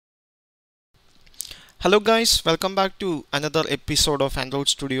Hello guys, welcome back to another episode of Android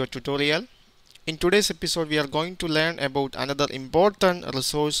Studio tutorial. In today's episode we are going to learn about another important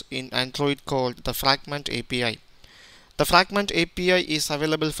resource in Android called the Fragment API. The Fragment API is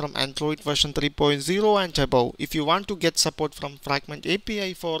available from Android version 3.0 and above. If you want to get support from Fragment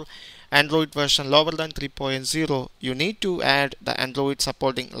API for Android version lower than 3.0, you need to add the Android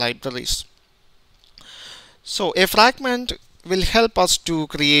supporting libraries. So a fragment will help us to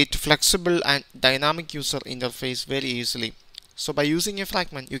create flexible and dynamic user interface very easily. So by using a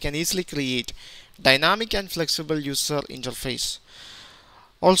fragment, you can easily create dynamic and flexible user interface.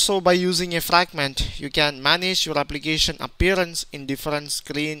 Also, by using a fragment, you can manage your application appearance in different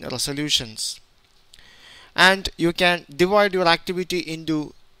screen resolutions. And you can divide your activity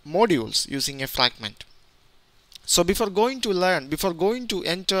into modules using a fragment. So before going to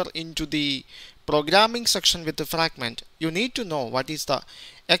enter into the programming section with the fragment, you need to know what is the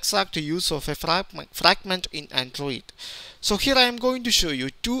exact use of a fragment in Android. So here I am going to show you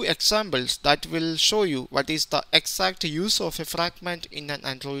two examples that will show you what is the exact use of a fragment in an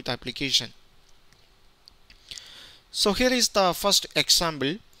Android application. So here is the first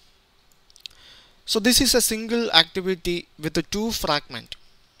example. So this is a single activity with the two fragments.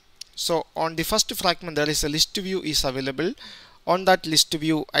 So on the first fragment there is a list view is available. On that list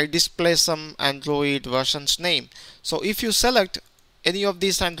view I display some Android versions name. So if you select any of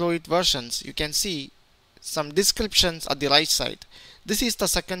these Android versions, you can see some descriptions at the right side. This is the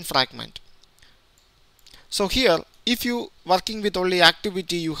second fragment. So here if you working with only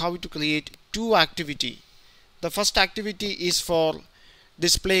activity, you have to create two activity. The first activity is for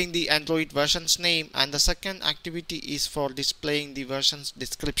displaying the Android version's name and the second activity is for displaying the version's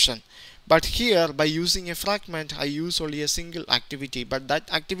description. But here by using a fragment I use only a single activity, but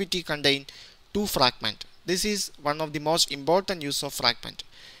that activity contain two fragments. This is one of the most important use of fragment.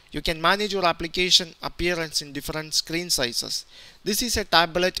 You can manage your application appearance in different screen sizes. This is a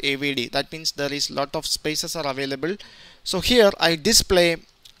tablet AVD, that means there is lot of spaces are available. So here I display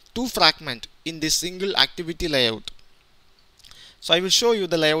two fragments in this single activity layout. So I will show you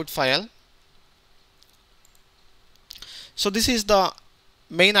the layout file. So this is the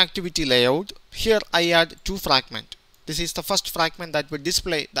main activity layout. Here I add two fragments. This is the first fragment that will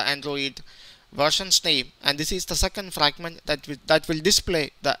display the Android version's name, and this is the second fragment that will display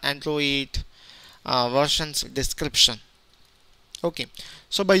the Android version's description. Okay,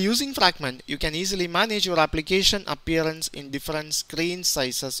 so by using fragment you can easily manage your application appearance in different screen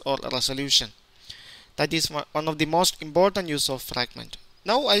sizes or resolution. That is one of the most important use of fragment.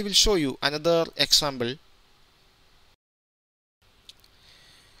 Now I will show you another example.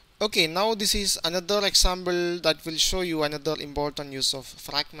 Okay, now this is another example that will show you another important use of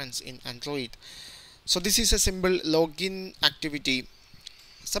fragments in Android. So this is a simple login activity.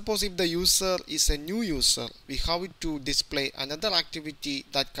 Suppose if the user is a new user, we have to display another activity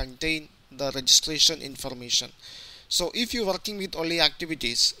that contain the registration information. So if you are working with only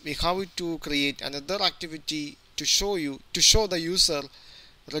activities, we have to create another activity to show the user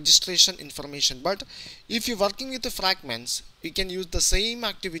registration information. But if you are working with the fragments, we can use the same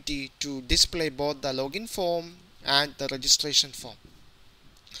activity to display both the login form and the registration form.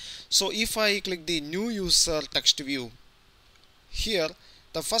 So if I click the new user text view, here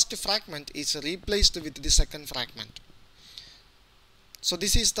the first fragment is replaced with the second fragment. So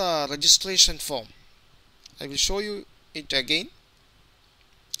this is the registration form. I will show you it again.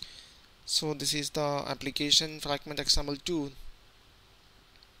 So this is the application fragment example 2.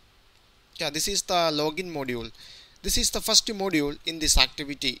 Yeah, this is the login module. This is the first module in this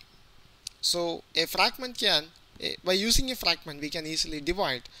activity. So a fragment by using a fragment we can easily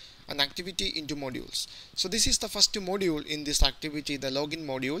divide an activity into modules. So this is the first module in this activity, the login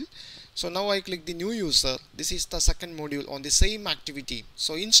module. So now I click the new user. This is the second module on the same activity.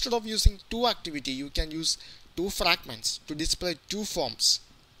 So instead of using two activity, you can use two fragments to display two forms.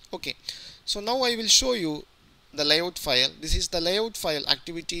 Okay, so now I will show you the layout file. This is the layout file,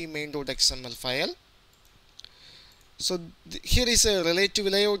 activity main.xml file. So here is a relative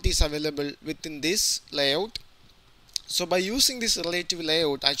layout is available within this layout. So by using this relative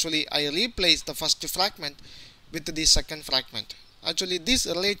layout, actually I replace the first fragment with the second fragment. Actually this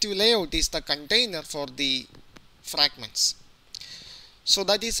relative layout is the container for the fragments. So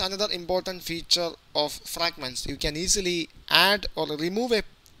that is another important feature of fragments. You can easily add or remove a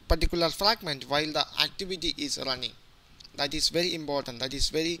particular fragment while the activity is running. That is very important. That is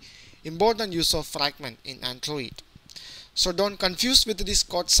very important use of fragment in Android. So don't confuse with these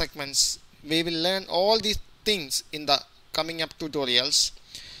code segments. We will learn all these things in the coming up tutorials.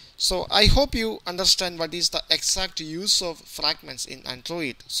 So I hope you understand what is the exact use of fragments in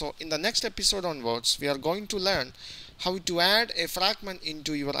Android. So in the next episode onwards, we are going to learn how to add a fragment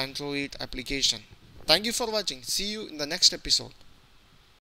into your Android application. Thank you for watching. See you in the next episode.